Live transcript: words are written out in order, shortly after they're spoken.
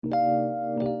From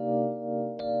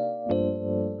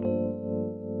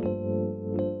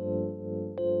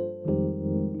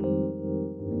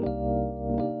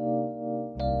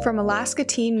Alaska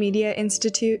Teen Media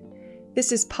Institute,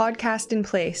 this is Podcast in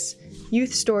Place,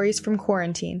 Youth Stories from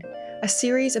Quarantine, a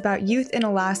series about youth in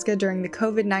Alaska during the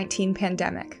COVID-19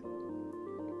 pandemic.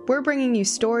 We're bringing you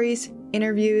stories,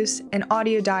 interviews, and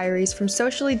audio diaries from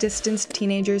socially distanced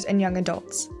teenagers and young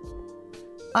adults.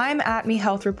 I'm ATME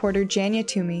health reporter Janya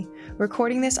Toomey,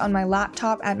 recording this on my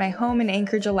laptop at my home in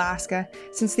Anchorage, Alaska,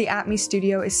 since the ATME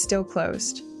studio is still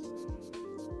closed.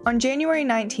 On January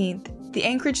 19th, the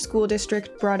Anchorage School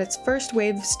District brought its first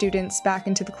wave of students back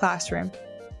into the classroom.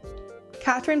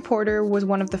 Catherine Porter was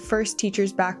one of the first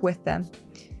teachers back with them.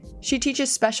 She teaches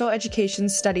special education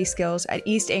study skills at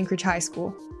East Anchorage High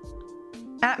School.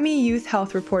 ATME youth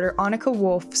health reporter Annika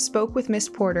Wolf spoke with Miss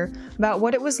Porter about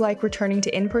what it was like returning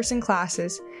to in-person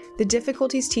classes, the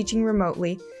difficulties teaching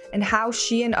remotely, and how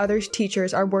she and other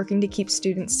teachers are working to keep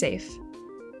students safe.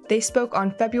 They spoke on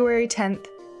February 10th,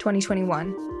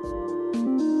 2021.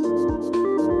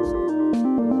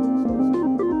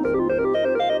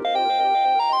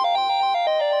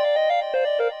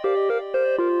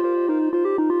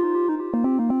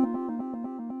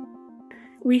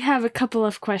 We have a couple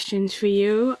of questions for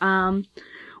you.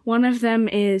 One of them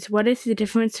is, what is the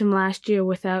difference from last year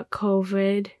without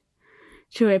COVID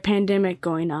to a pandemic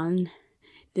going on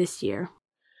this year?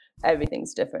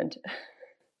 Everything's different.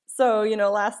 So,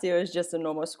 last year was just a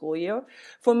normal school year.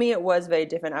 For me, it was very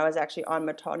different. I was actually on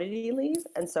maternity leave,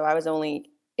 and so I was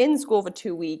only in school for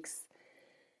 2 weeks.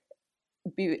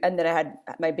 And then I had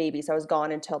my baby, so I was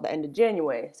gone until the end of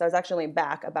January. So I was actually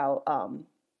back about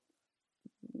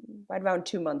right around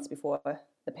 2 months before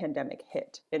the pandemic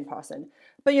hit in person.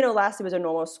 But, last year was a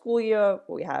normal school year.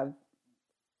 We have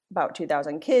about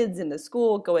 2,000 kids in the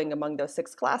school going among those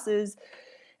 6 classes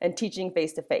and teaching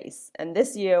face-to-face. And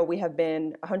this year we have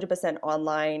been 100%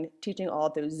 online, teaching all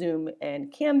through Zoom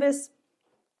and Canvas.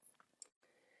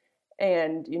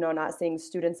 And, not seeing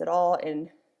students at all in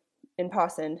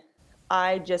person.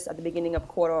 I just, at the beginning of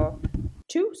quarter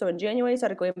 2, so in January,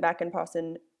 started going back in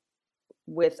person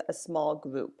with a small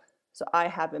group. So I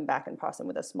have been back in person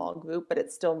with a small group, but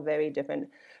it's still very different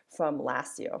from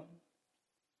last year.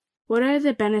 What are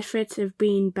the benefits of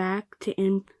being back to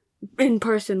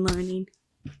in-person learning?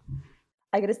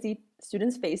 I get to see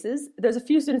students' faces. There's a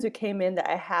few students who came in that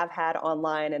I have had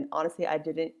online, and honestly, I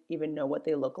didn't even know what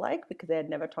they look like because they had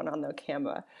never turned on their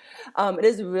camera. It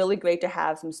is really great to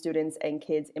have some students and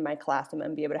kids in my classroom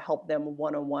and be able to help them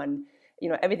one-on-one.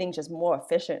 Everything's just more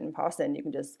efficient in person. You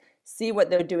can just see what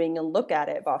they're doing and look at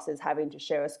it versus having to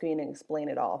share a screen and explain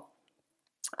it all.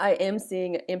 I am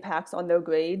seeing impacts on their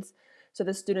grades. So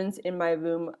the students in my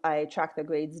room, I track their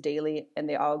grades daily and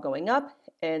they are going up,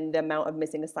 and the amount of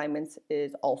missing assignments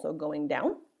is also going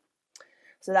down.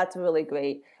 So that's really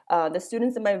great. The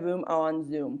students in my room are on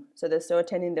Zoom. So they're still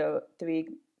attending their three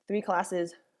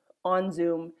classes on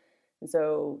Zoom. And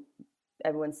so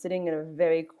everyone's sitting in a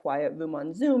very quiet room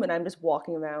on Zoom, and I'm just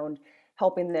walking around,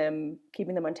 helping them,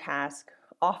 keeping them on task,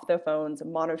 off their phones,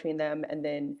 monitoring them, and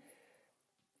then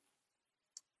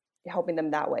helping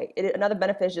them that way. Another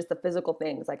benefit is just the physical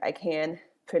things. Like I can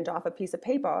print off a piece of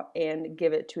paper and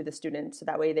give it to the students, so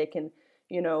that way they can,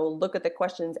 look at the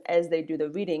questions as they do the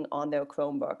reading on their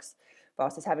Chromebooks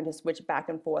versus having to switch back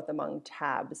and forth among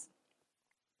tabs.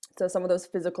 So some of those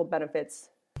physical benefits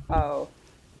are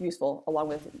useful, along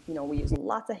with, we use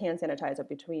lots of hand sanitizer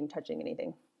between touching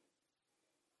anything.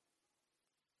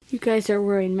 You guys are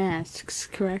wearing masks,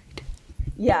 correct?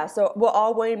 Yeah, so we're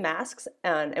all wearing masks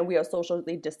and we are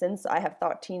socially distanced. I have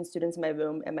 13 students in my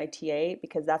room and my TA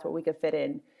because that's what we could fit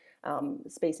in,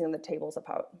 spacing the tables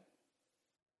apart.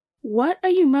 What are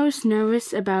you most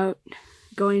nervous about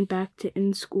going back to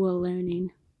in-school learning?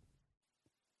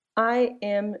 I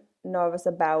am nervous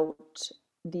about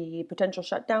the potential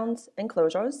shutdowns and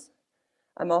closures.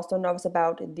 I'm also nervous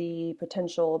about the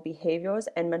potential behaviors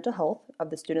and mental health of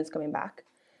the students coming back.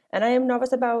 And I am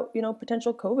nervous about,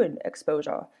 potential COVID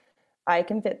exposure. I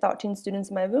can fit 13 students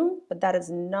in my room, but that is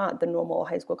not the normal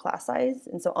high school class size.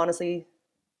 And so honestly,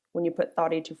 when you put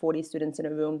 30 to 40 students in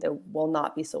a room, there will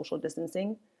not be social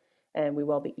distancing, and we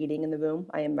will be eating in the room.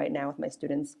 I am right now with my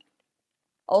students.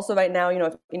 Also right now,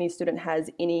 if any student has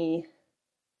any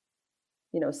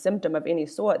symptom of any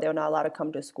sort, they're not allowed to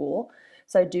come to school.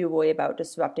 So I do worry about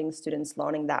disrupting students'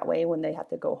 learning that way when they have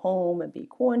to go home and be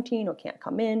quarantined or can't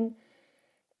come in.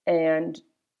 And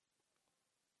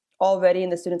already in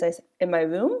the students in my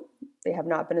room, they have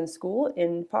not been in school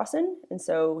in person. And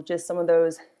so just some of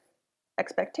those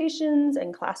expectations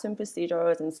and classroom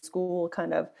procedures and school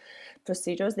kind of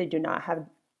procedures, they do not have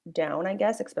down, I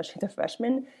guess, especially the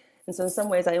freshmen. And so in some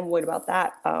ways I am worried about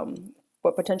that,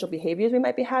 what potential behaviors we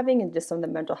might be having and just some of the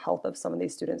mental health of some of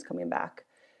these students coming back.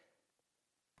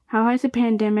 How has the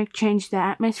pandemic changed the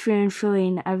atmosphere and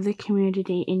feeling of the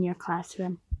community in your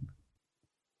classroom?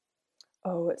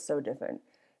 Oh, it's so different.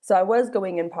 So I was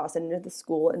going in person into the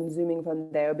school and Zooming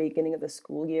from there beginning of the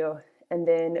school year. And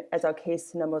then as our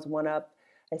case numbers went up,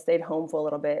 I stayed home for a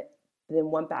little bit, then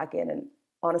went back in. And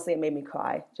honestly, it made me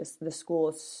cry. Just the school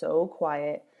is so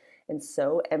quiet and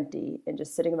so empty. And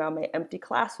just sitting around my empty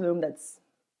classroom that's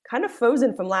kind of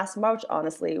frozen from last March,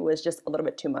 honestly, was just a little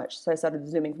bit too much. So I started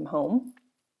Zooming from home.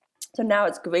 So now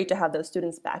it's great to have those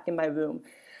students back in my room.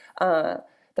 The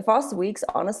first weeks,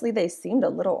 honestly, they seemed a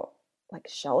little like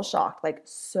shell-shocked, like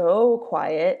so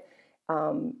quiet,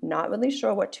 not really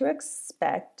sure what to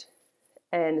expect.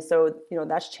 And so,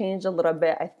 that's changed a little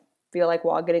bit. I feel like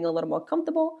we're all getting a little more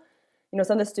comfortable.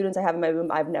 Some of the students I have in my room,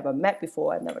 I've never met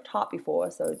before, I've never taught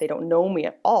before, so they don't know me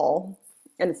at all.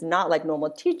 And it's not like normal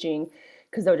teaching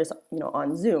because they're just,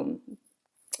 on Zoom.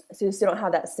 So you still don't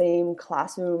have that same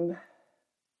classroom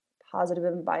positive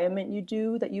environment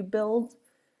that you build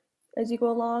as you go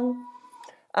along.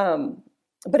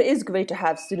 But it is great to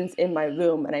have students in my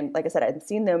room. And like I said, I've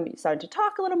seen them starting to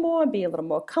talk a little more, be a little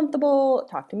more comfortable,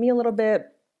 talk to me a little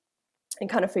bit, and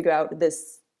kind of figure out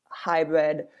this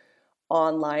hybrid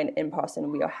online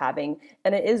in-person we are having.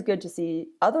 And it is good to see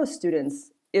other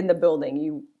students in the building.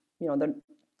 You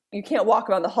can't walk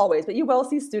around the hallways, but you will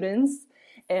see students,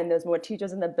 and there's more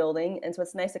teachers in the building. And so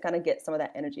it's nice to kind of get some of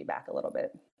that energy back a little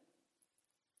bit.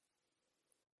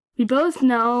 We both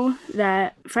know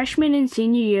that freshman and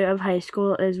senior year of high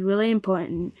school is really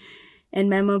important and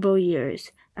memorable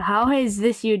years. How is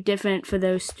this year different for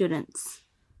those students?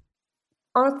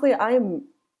 Honestly, I am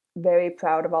very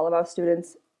proud of all of our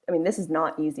students. I mean, this is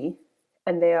not easy,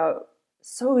 and they are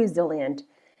so resilient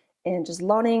and just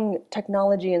learning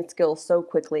technology and skills so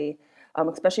quickly,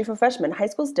 especially for freshmen. High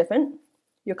school is different.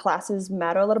 Your classes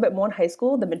matter a little bit more in high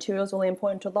school. The material is really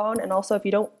important to learn. And also, if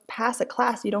you don't pass a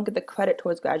class, you don't get the credit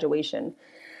towards graduation.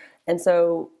 And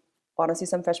so, honestly,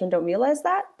 some freshmen don't realize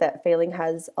that failing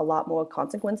has a lot more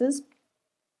consequences.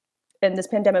 And this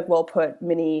pandemic will put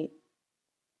many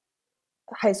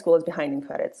high schoolers behind in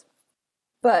credits.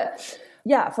 But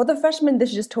yeah, for the freshmen, this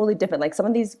is just totally different. Like some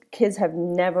of these kids have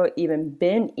never even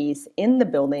been East in the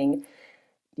building.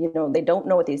 They don't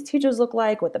know what these teachers look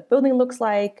like, what the building looks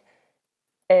like.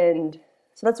 And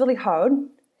so that's really hard.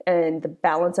 And the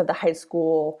balance of the high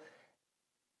school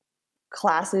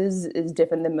classes is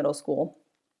different than middle school.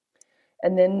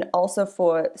 And then also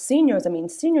for seniors,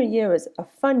 senior year is a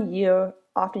fun year.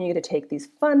 Often you get to take these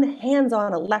fun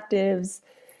hands-on electives.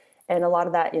 And a lot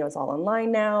of that, is all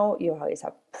online now. You always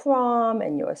have prom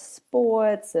and your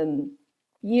sports and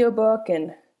yearbook,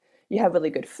 and you have really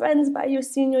good friends by your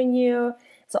senior year.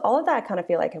 So all of that kind of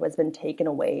feel like it has been taken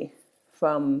away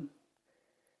from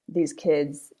these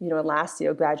kids. Last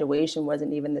year graduation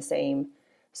wasn't even the same.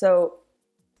 So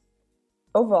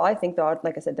overall, I think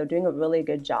they're doing a really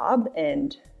good job,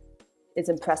 and it's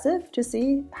impressive to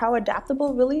see how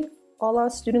adaptable really all our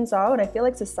students are. And I feel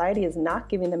like society is not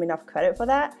giving them enough credit for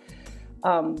that.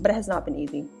 But it has not been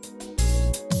easy.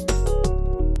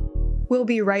 We'll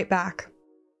be right back.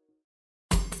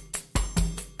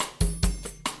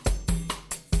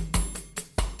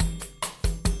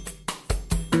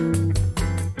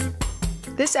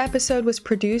 This episode was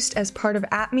produced as part of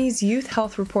ATME's Youth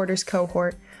Health Reporters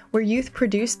cohort, where youth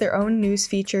produce their own news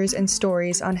features and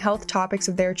stories on health topics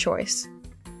of their choice.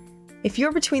 If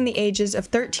you're between the ages of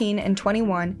 13 and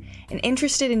 21 and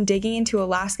interested in digging into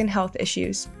Alaskan health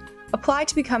issues, apply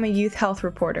to become a youth health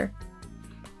reporter.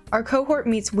 Our cohort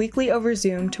meets weekly over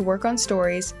Zoom to work on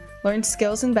stories, learn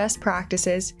skills and best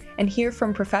practices, and hear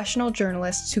from professional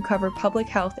journalists who cover public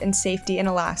health and safety in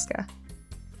Alaska.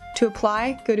 To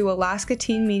apply, go to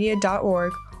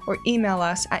alaskateenmedia.org or email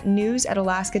us at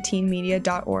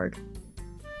news@alaskateenmedia.org.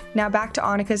 Now back to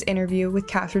Annika's interview with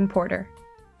Catherine Porter.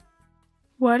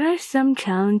 What are some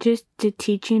challenges to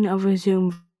teaching over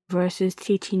Zoom versus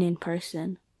teaching in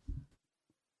person?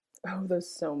 Oh, there's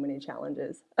so many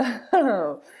challenges.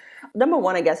 Number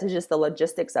one, I guess, is just the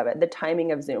logistics of it, the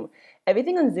timing of Zoom.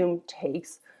 Everything on Zoom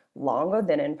takes longer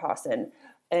than in person.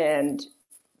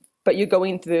 But you're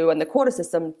going through, and the quarter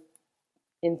system,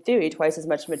 in theory, twice as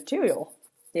much material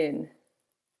because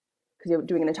you're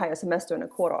doing an entire semester in a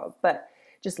quarter. But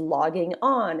just logging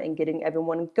on and getting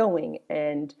everyone going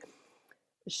and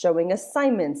showing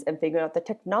assignments and figuring out the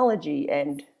technology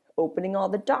and opening all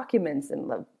the documents and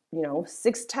the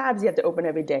 6 tabs you have to open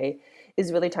every day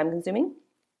is really time consuming.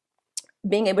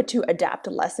 Being able to adapt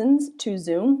lessons to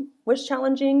Zoom was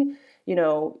challenging you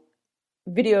know,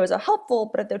 videos are helpful,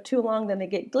 but if they're too long, then they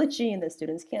get glitchy and the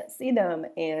students can't see them.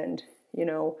 And, you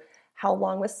know, how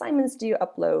long assignments do you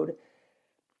upload?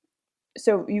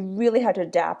 So you really had to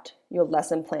adapt your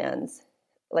lesson plans,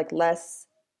 like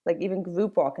even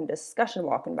group walk and discussion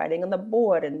walk and writing on the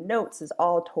board and notes is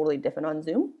all totally different on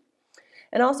Zoom.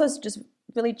 And also it's just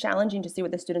really challenging to see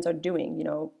what the students are doing. You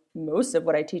know, most of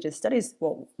what I teach is study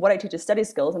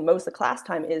skills, and most of the class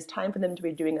time is time for them to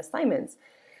be doing assignments.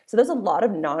 So there's a lot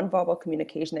of nonverbal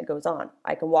communication that goes on.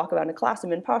 I can walk around a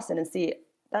classroom in person and see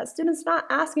that student's not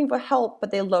asking for help,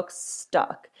 but they look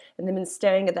stuck. And they've been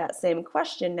staring at that same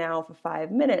question now for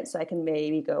 5 minutes, so I can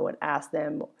maybe go and ask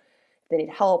them if they need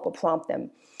help or prompt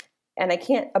them. And I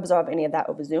can't absorb any of that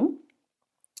over Zoom.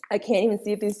 I can't even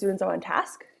see if these students are on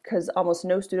task because almost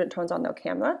no student turns on their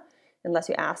camera unless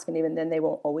you ask, and even then they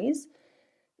won't always.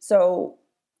 So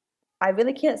I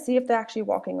really can't see if they're actually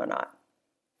walking or not,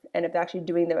 and if they're actually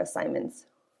doing their assignments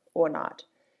or not.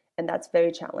 And that's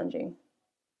very challenging.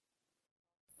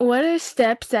 What are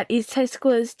steps that East High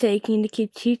School is taking to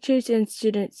keep teachers and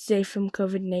students safe from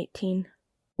COVID-19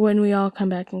 when we all come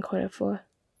back in Q4?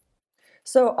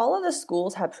 So all of the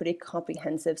schools have pretty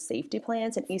comprehensive safety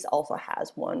plans, and East also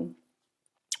has one.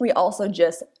 We also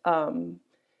just came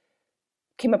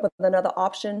up with another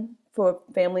option for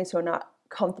families who are not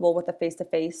comfortable with the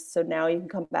face-to-face. So now you can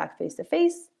come back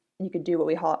face-to-face. You could do what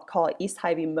we call East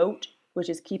High Remote, which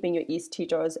is keeping your East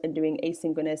teachers and doing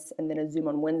asynchronous and then a Zoom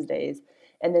on Wednesdays.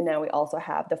 And then now we also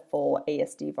have the full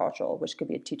ASD virtual, which could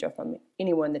be a teacher from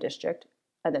anywhere in the district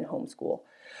and then homeschool.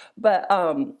 But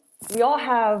we all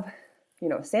have, you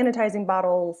know, sanitizing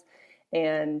bottles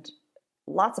and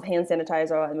lots of hand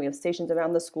sanitizer, and we have stations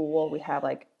around the school. We have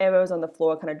like arrows on the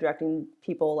floor kind of directing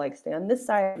people like stay on this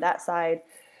side, that side.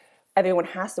 Everyone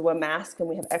has to wear masks, and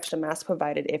we have extra masks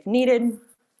provided if needed.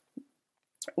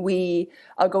 We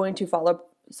are going to follow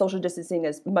social distancing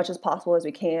as much as possible as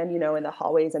we can, you know, in the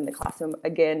hallways and the classroom.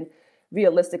 Again,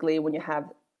 realistically, when you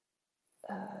have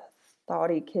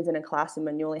 30 kids in a classroom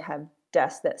and you only have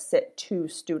desks that sit 2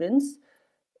 students,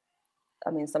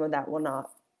 I mean, some of that will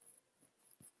not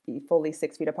be fully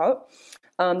 6 feet apart.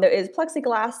 There is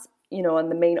plexiglass, you know, on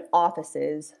the main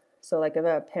offices. So like if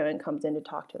a parent comes in to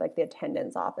talk to like the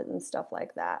attendance office and stuff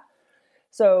like that.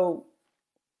 So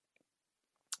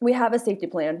we have a safety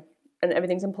plan and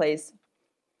everything's in place.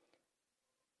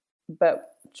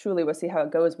 But truly, we'll see how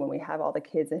it goes when we have all the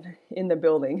kids in the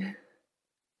building.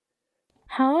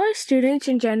 How are students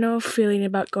in general feeling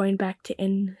about going back to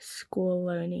in-school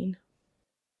learning?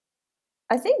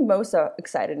 I think most are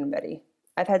excited and ready.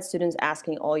 I've had students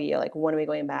asking all year, like, when are we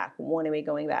going back? When are we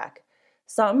going back?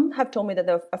 Some have told me that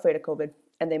they're afraid of COVID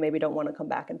and they maybe don't want to come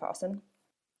back in person.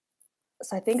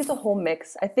 So I think it's a whole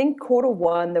mix. I think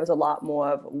Q1, there was a lot more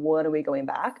of when are we going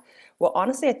back? Well,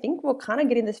 honestly, I think we're kind of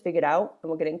getting this figured out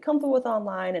and we're getting comfortable with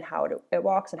online and how it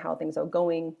works and how things are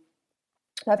going.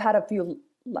 I've had a few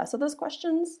less of those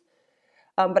questions,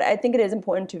 but I think it is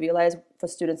important to realize for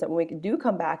students that when we do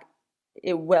come back,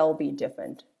 it will be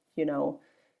different. You know,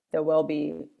 there will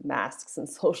be masks and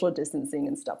social distancing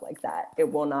and stuff like that.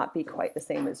 It will not be quite the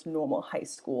same as normal high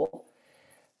school.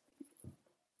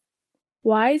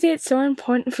 Why is it so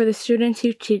important for the students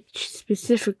you teach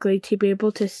specifically to be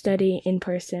able to study in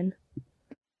person?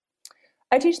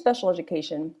 I teach special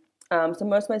education. So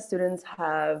most of my students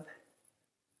have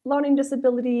learning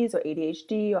disabilities or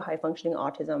ADHD or high functioning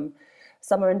autism.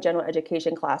 Some are in general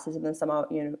education classes and then some are,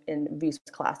 you know, in resource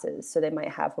classes. So they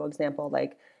might have, for example,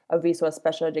 like a resource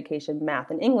special education math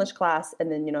and English class,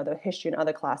 and then, you know, their history and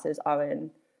other classes are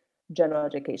in general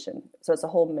education. So it's a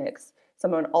whole mix.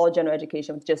 Some are in all general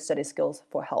education with just study skills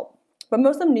for help. But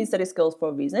most of them need study skills for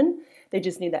a reason. They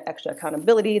just need that extra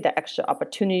accountability, that extra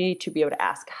opportunity to be able to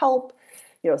ask help.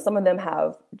 You know, some of them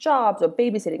have jobs or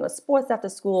babysitting or sports after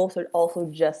school. So also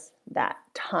just that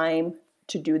time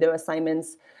to do their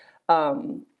assignments.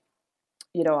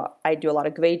 You know, I do a lot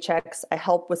of grade checks. I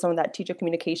help with some of that teacher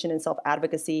communication and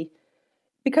self-advocacy.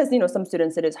 Because, you know, some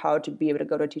students, it is hard to be able to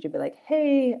go to a teacher and be like,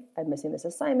 hey, I'm missing this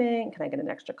assignment. Can I get an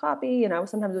extra copy? And I would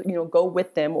sometimes, you know, go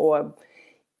with them or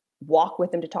walk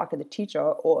with them to talk to the teacher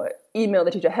or email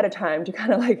the teacher ahead of time to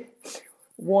kind of like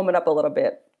warm it up a little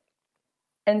bit.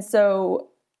 And so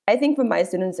I think for my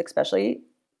students, especially,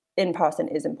 in person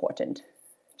is important.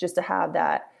 Just to have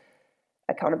that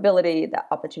accountability, that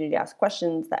opportunity to ask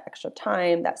questions, that extra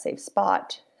time, that safe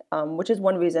spot. Which is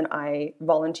one reason I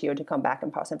volunteered to come back in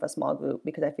person for a small group,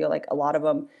 because I feel like a lot of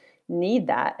them need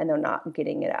that and they're not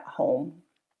getting it at home.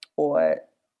 Or,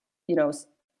 you know,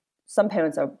 some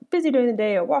parents are busy during the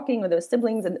day or walking, or their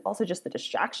siblings, and also just the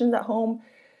distractions at home.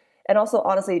 And also,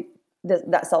 honestly,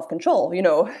 that self-control, you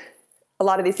know, a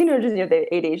lot of these teenagers, they have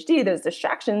ADHD, there's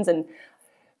distractions, and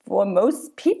for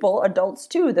most people, adults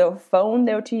too, their phone,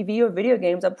 their TV, or video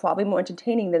games are probably more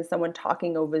entertaining than someone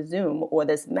talking over Zoom or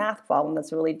this math problem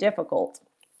that's really difficult.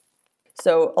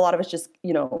 So a lot of it's just,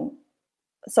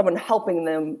 someone helping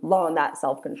them learn that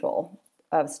self-control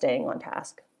of staying on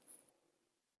task.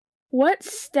 What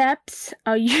steps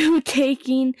are you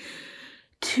taking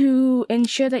to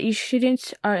ensure that your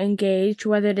students are engaged,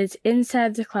 whether it is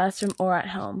inside the classroom or at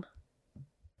home?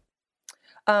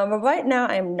 Right now,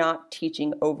 I'm not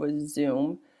teaching over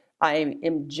Zoom. I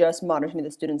am just monitoring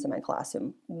the students in my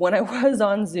classroom. When I was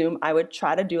on Zoom, I would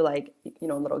try to do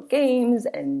little games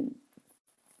and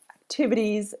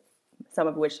activities, some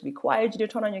of which required you to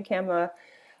turn on your camera.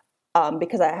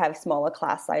 Because I have smaller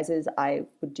class sizes, I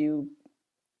would do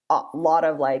a lot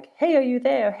of hey, are you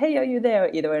there? Hey, are you there?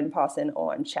 Either in person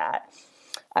or in chat.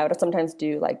 I would sometimes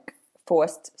do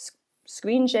forced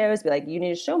screen shares, be you need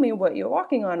to show me what you're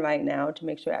working on right now to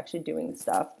make sure you're actually doing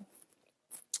stuff.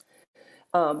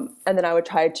 And then I would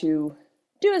try to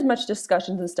do as much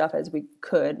discussions and stuff as we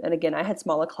could. And again, I had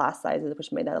smaller class sizes,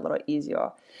 which made that a little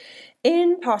easier.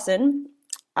 In person,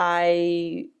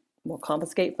 I will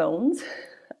confiscate phones.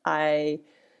 I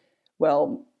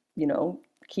will,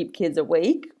 keep kids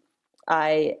awake.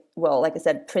 I will, like I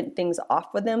said, print things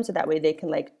off for them so that way they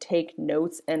can take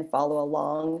notes and follow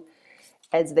along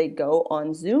as they go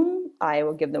on Zoom. I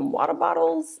will give them water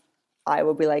bottles. I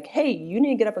will be hey, you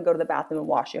need to get up and go to the bathroom and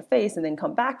wash your face and then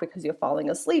come back because you're falling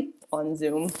asleep on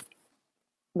Zoom.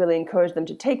 Really encourage them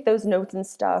to take those notes and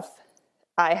stuff.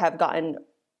 I have gotten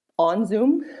on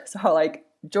Zoom, so I'll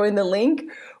join the link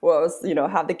or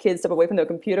have the kids step away from their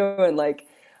computer and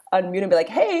unmute and be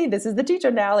hey, this is the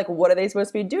teacher now. What are they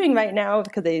supposed to be doing right now?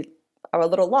 Because they are a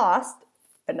little lost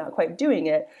and not quite doing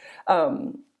it.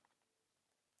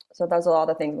 So those are all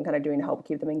the things I'm kind of doing to help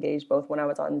keep them engaged, both when I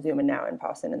was on Zoom and now in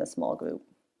person in a small group.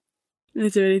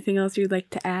 Is there anything else you'd like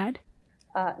to add?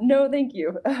 No, thank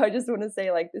you. I just want to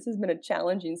say this has been a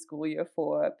challenging school year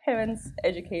for parents,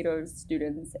 educators,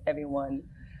 students, everyone.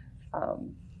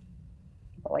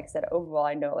 But like I said, overall,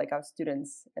 I know our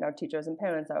students and our teachers and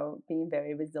parents are being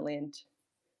very resilient,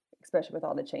 especially with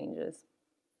all the changes.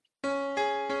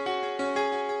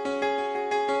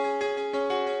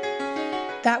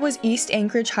 That was East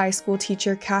Anchorage High School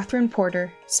teacher Catherine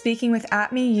Porter speaking with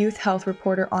ATME Youth Health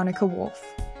reporter Annika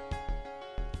Wolf.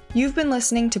 You've been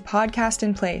listening to Podcast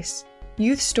in Place,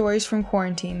 Youth Stories from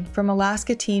Quarantine from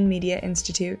Alaska Teen Media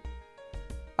Institute.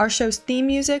 Our show's theme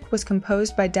music was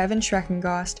composed by Devin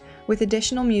Schreckengost with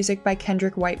additional music by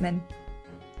Kendrick Whiteman.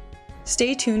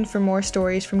 Stay tuned for more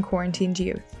stories from quarantined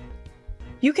youth.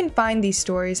 You can find these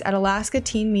stories at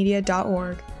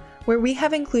alaskateenmedia.org, where we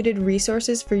have included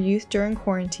resources for youth during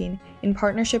quarantine in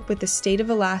partnership with the State of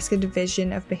Alaska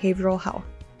Division of Behavioral Health.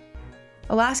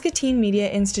 Alaska Teen Media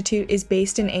Institute is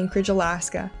based in Anchorage,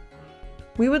 Alaska.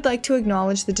 We would like to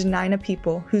acknowledge the Dena'ina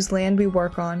people whose land we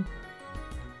work on.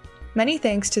 Many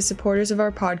thanks to supporters of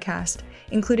our podcast,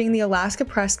 including the Alaska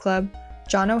Press Club,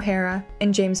 John O'Hara,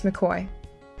 and James McCoy.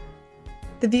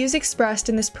 The views expressed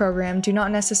in this program do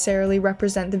not necessarily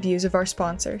represent the views of our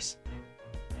sponsors.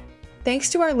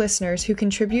 Thanks to our listeners who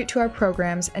contribute to our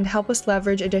programs and help us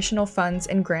leverage additional funds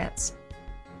and grants.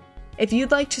 If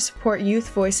you'd like to support youth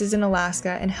voices in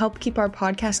Alaska and help keep our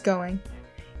podcast going,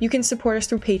 you can support us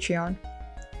through Patreon.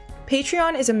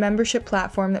 Patreon is a membership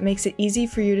platform that makes it easy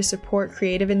for you to support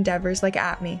creative endeavors like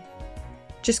ATME.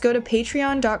 Just go to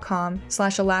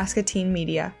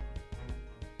patreon.com/AlaskaTeenMedia.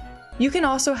 You can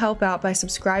also help out by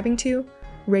subscribing to,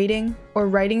 rating, or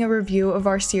writing a review of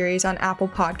our series on Apple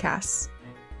Podcasts.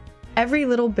 Every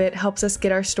little bit helps us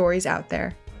get our stories out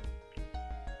there.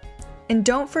 And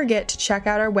don't forget to check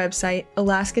out our website,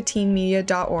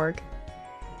 alaskateenmedia.org.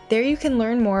 There you can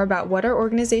learn more about what our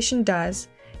organization does,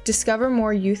 discover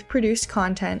more youth-produced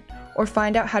content, or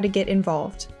find out how to get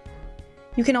involved.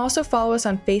 You can also follow us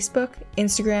on Facebook,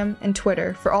 Instagram, and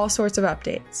Twitter for all sorts of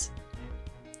updates.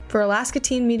 For Alaska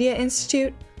Teen Media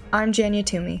Institute, I'm Janya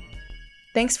Toomey.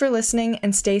 Thanks for listening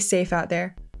and stay safe out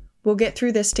there. We'll get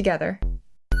through this together.